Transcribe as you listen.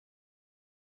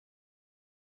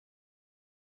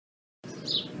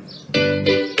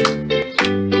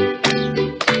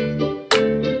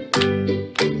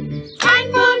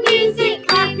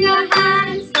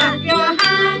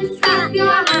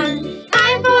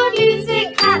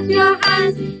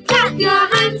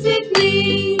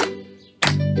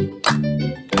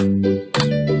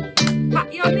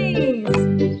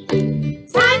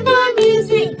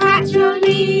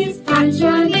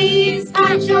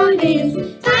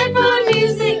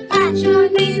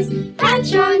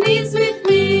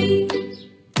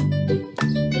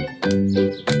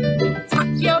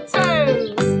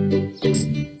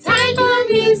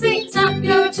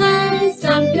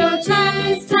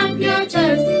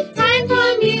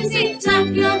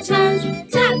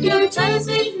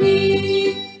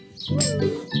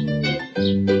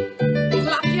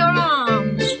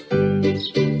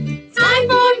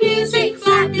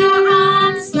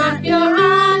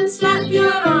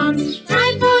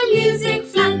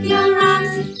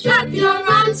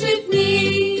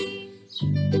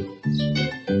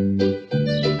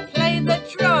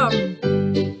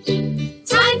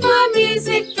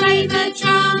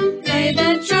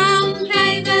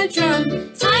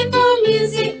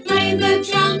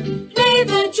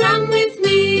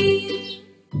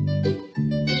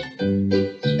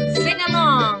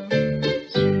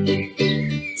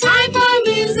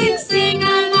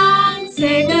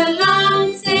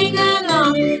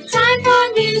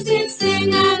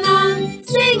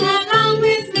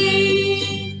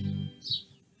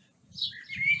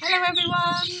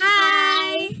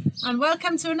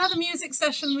welcome to another music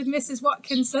session with Mrs.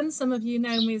 Watkinson. Some of you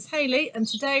know me as Hayley, and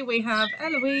today we have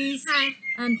Eloise. Hi.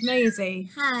 And Maisie.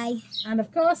 Hi. And of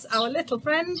course our little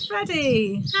friend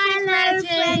Freddie. Hello,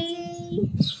 Freddie.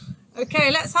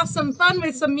 Okay, let's have some fun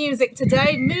with some music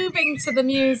today, moving to the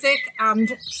music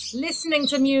and listening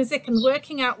to music and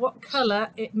working out what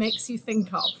colour it makes you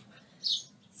think of.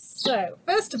 So,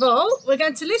 first of all, we're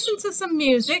going to listen to some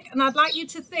music and I'd like you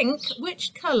to think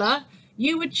which colour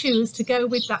you would choose to go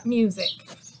with that music.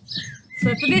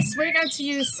 So for this, we're going to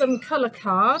use some colour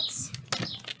cards.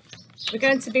 We're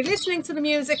going to be listening to the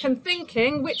music and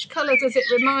thinking which colour does it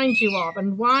remind you of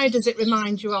and why does it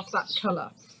remind you of that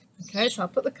colour. Okay, so I'll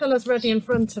put the colours ready in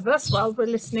front of us while we're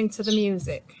listening to the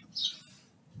music.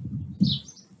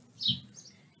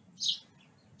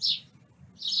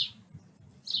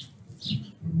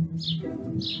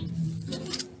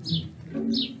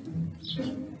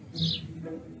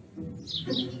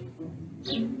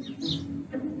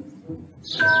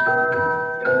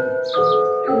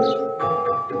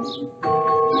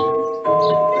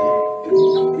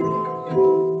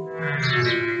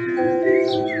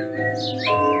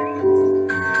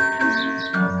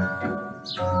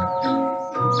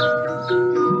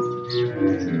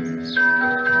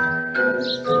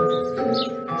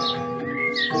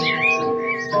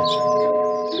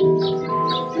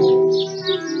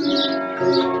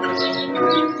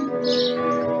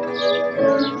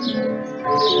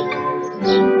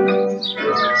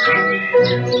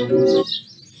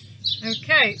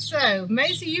 Okay, so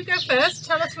Maisie, you go first.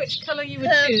 Tell us which colour you would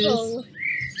Purple. choose.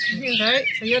 Okay,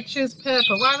 so you'd choose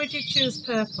purple. Why would you choose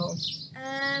purple?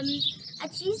 I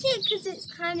choose it because it's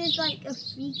kind of like a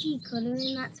freaky colour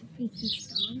and that's a freaky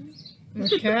song.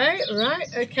 Okay, right,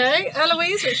 okay.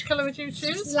 Eloise, which colour would you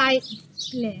choose? Light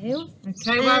blue.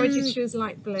 Okay, why would you choose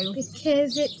light blue?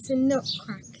 Because it's a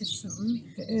Nutcracker song.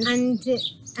 It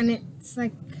is. And it's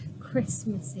like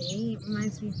Christmassy. It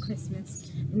reminds me of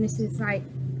Christmas. And this is like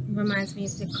reminds me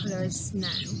of the colour of snow.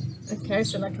 Okay,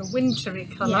 so like a wintry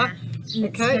colour. Yeah, and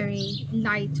it's very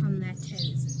light on their toes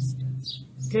and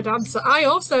stuff. Good answer. I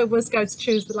also was going to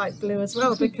choose the light blue as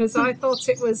well because I thought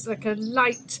it was like a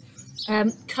light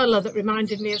colour that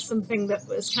reminded me of something that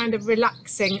was kind of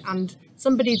relaxing and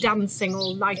somebody dancing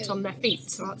all light on their feet.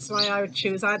 So that's why I would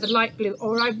choose either light blue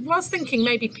or I was thinking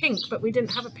maybe pink, but we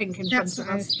didn't have a pink in front of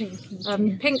us.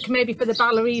 Pink maybe for the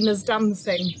ballerinas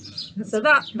dancing. So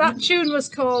that tune was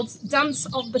called Dance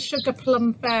of the Sugar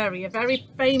Plum Fairy, a very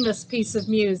famous piece of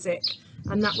music,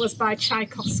 and that was by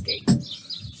Tchaikovsky.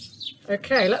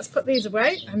 Okay, let's put these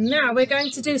away, and now we're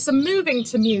going to do some moving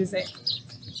to music.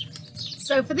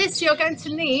 So for this you're going to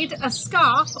need a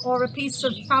scarf or a piece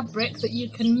of fabric that you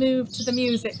can move to the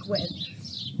music with.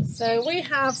 So we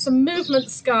have some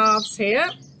movement scarves here,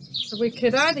 so we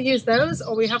could either use those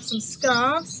or we have some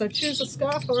scarves, so choose a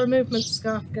scarf or a movement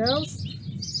scarf, girls.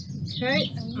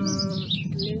 Okay.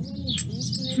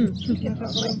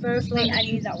 Wait, I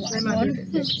need that one.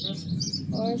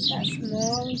 Or is that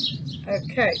small?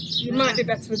 Okay, you might be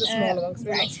better with the smaller one because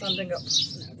we're not standing up.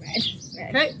 Red.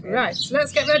 Okay, right, so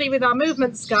let's get ready with our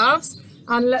movement scarves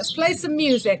and let's play some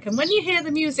music. And when you hear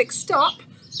the music stop,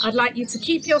 I'd like you to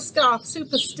keep your scarf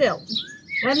super still.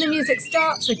 When the music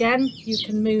starts again, you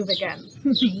can move again.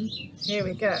 Here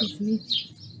we go.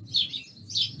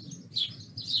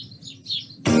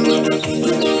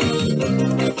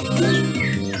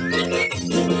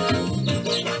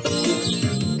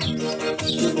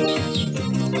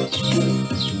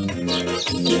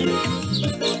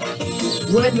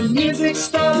 When the music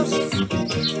stops,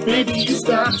 baby, you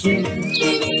stop too.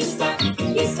 You stop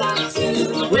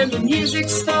too. When the music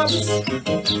stops,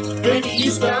 baby, you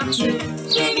stop too.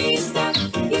 You stop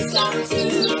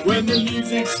too. When the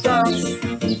music stops,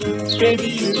 baby,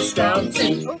 you stop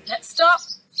too. Oh, let's stop.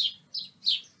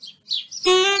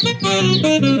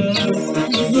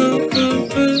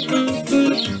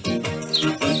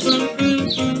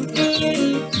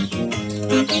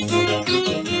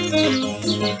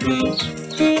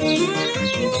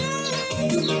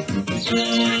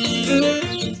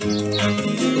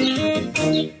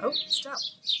 Oh, stop.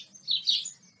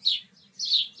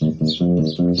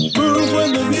 Move when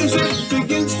the music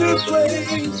begins to play.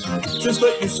 Just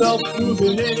let yourself move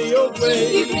in any old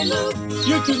way. You can move.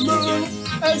 You can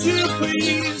move as you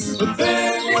please. But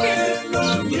then when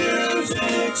the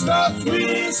music stops,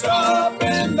 we stop,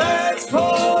 and that's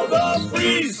called a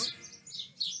freeze.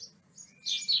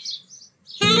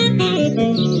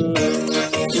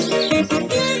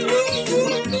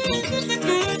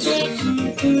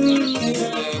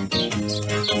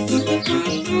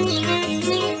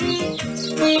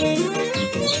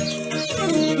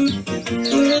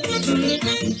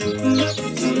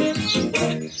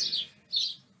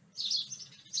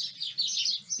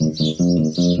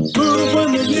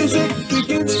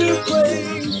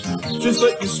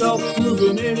 let yourself move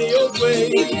in any old way.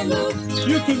 You can move,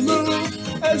 You can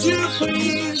move as you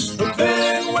please, but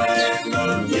then when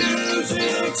the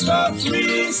music stops,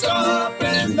 we stop,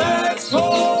 and that's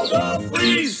called a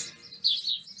freeze.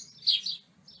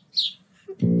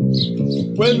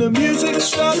 When the music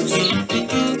stops,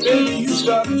 baby, you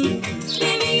stop too.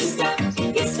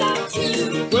 baby, you stop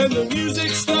too. When the music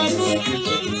stops,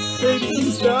 baby,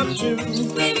 you stop too.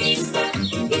 Baby,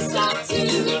 you stop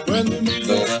too. When the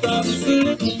music stops,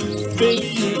 baby,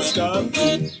 you stop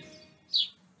too.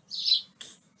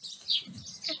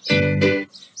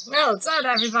 Well done,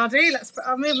 everybody. Let's put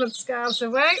our movement scarves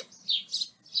away.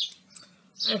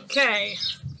 Okay.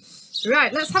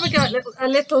 Right, let's have a go at a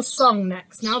little song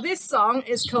next. Now, this song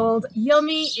is called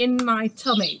Yummy in My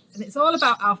Tummy, and it's all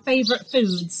about our favourite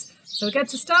foods. So we're going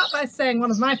to start by saying one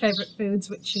of my favourite foods,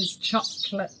 which is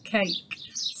chocolate cake.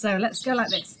 So let's go like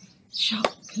this.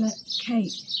 Chocolate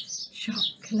cake,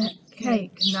 chocolate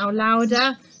cake. Now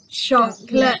louder.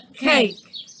 Chocolate cake,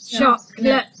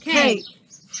 chocolate cake.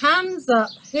 Hands up,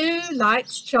 who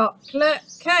likes chocolate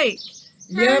cake?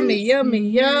 Yummy, yummy,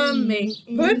 yummy.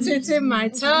 Put it in my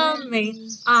tummy.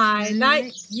 I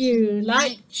like, you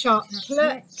like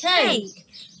chocolate cake.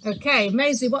 Okay,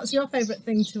 Maisie, what's your favourite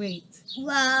thing to eat?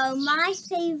 Well, my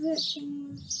favourite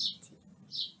thing was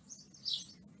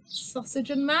Sausage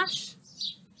and mash?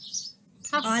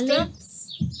 Pasta?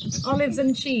 olives. Olives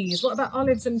and cheese. What about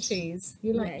olives and cheese?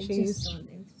 You like cheese?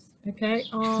 Okay,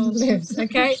 olives.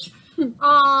 Okay,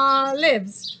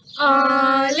 olives.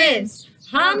 Olives.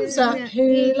 Hands up,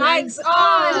 who likes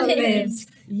olives?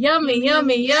 Yummy,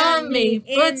 yummy, yummy.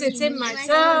 Put it in my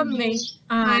tummy.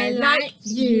 I like,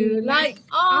 you like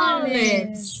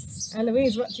olives.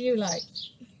 Eloise, what do you like?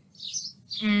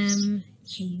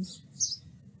 Cheese.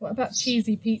 What about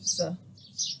cheesy pizza?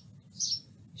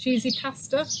 Cheesy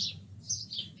pasta?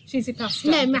 Cheesy pasta.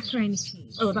 No, macaroni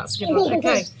cheese. Oh, that's a good one.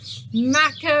 Okay.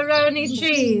 Macaroni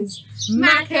cheese.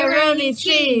 Macaroni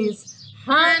cheese.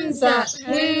 Hands up,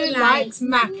 who likes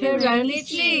macaroni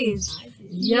cheese?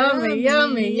 Yummy,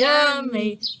 yummy,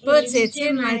 yummy. Put it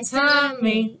in my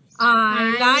tummy.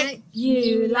 I like,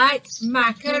 you like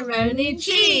macaroni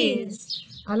cheese.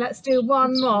 And let's do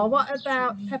one more. What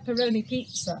about pepperoni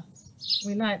pizza?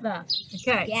 We like that.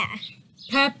 Okay. Yeah.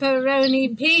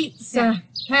 Pepperoni pizza,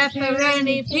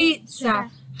 pepperoni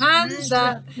pizza. Hands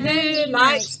up, who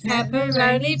likes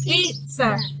pepperoni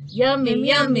pizza? Yummy,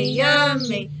 yummy,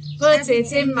 yummy. Put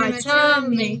it in my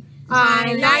tummy.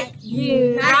 I like,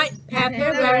 you like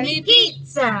pepperoni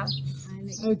pizza.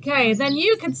 Okay, then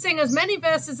you can sing as many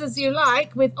verses as you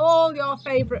like with all your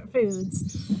favourite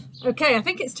foods. Okay, I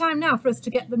think it's time now for us to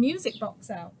get the music box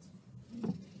out.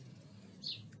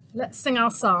 Let's sing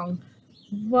our song.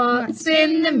 What's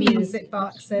in the music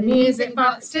box? The music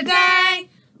box today.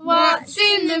 What's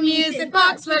in the music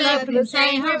box? We'll open and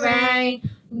say hooray.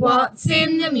 What's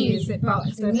in the music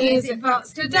box? The music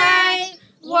box today.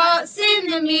 What's in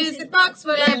the music box?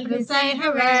 We'll open and say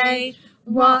hooray.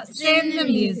 What's in the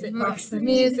music box? The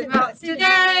music box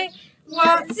today.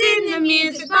 What's in the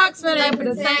music box? We'll open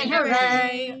and say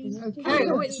hooray. Okay,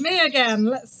 oh, it's me again.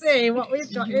 Let's see what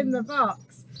we've got in the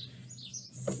box.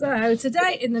 So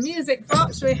today in the music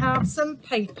box we have some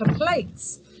paper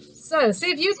plates. So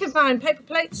see if you can find paper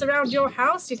plates around your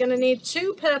house. You're going to need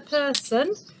 2 per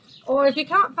person. Or if you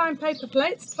can't find paper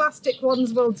plates, plastic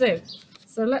ones will do.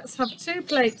 So let's have 2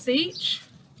 plates each.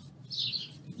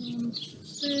 1,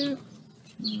 2,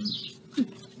 1,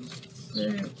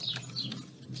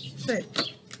 2.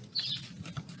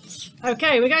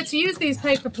 Okay, we're going to use these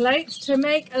paper plates to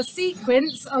make a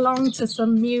sequence along to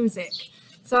some music.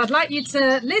 So I'd like you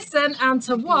to listen and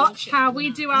to watch how we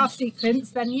do our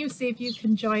sequence, then you see if you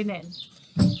can join in.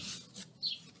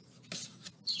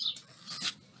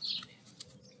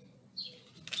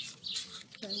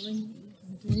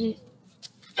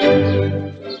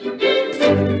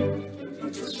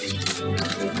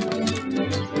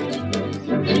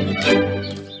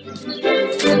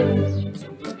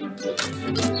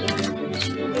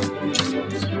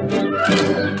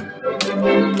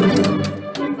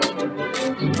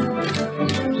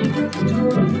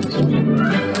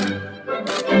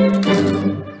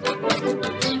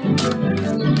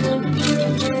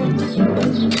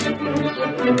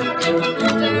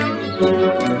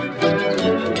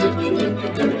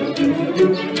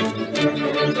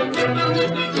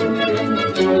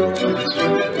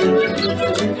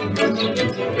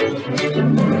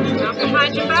 Now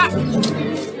behind your back.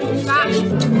 Back.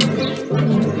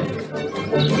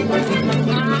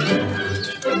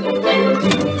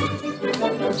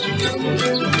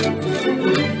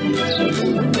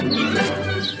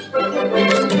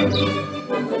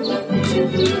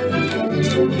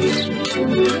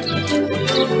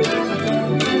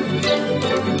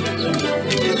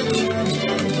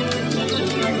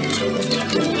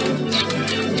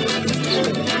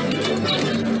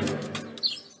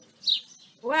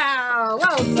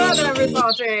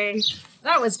 everybody.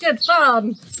 That was good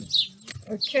fun.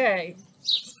 Okay,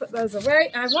 let's put those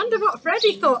away. I wonder what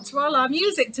Freddie thought to all our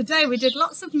music today. We did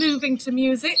lots of moving to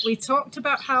music. We talked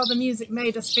about how the music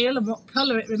made us feel and what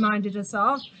colour it reminded us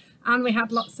of. And we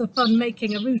had lots of fun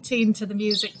making a routine to the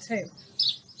music too.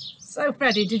 So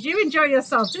Freddie, did you enjoy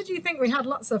yourself? Did you think we had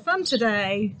lots of fun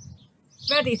today?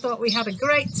 Freddie thought we had a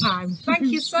great time. Thank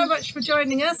you so much for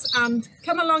joining us, and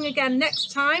come along again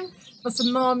next time for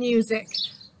some more music.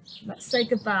 Let's say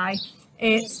goodbye.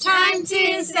 It's time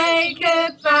to say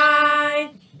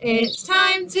goodbye. It's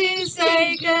time to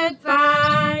say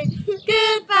goodbye.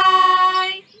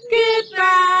 Goodbye,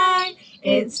 goodbye.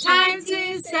 It's time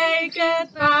to say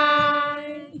goodbye.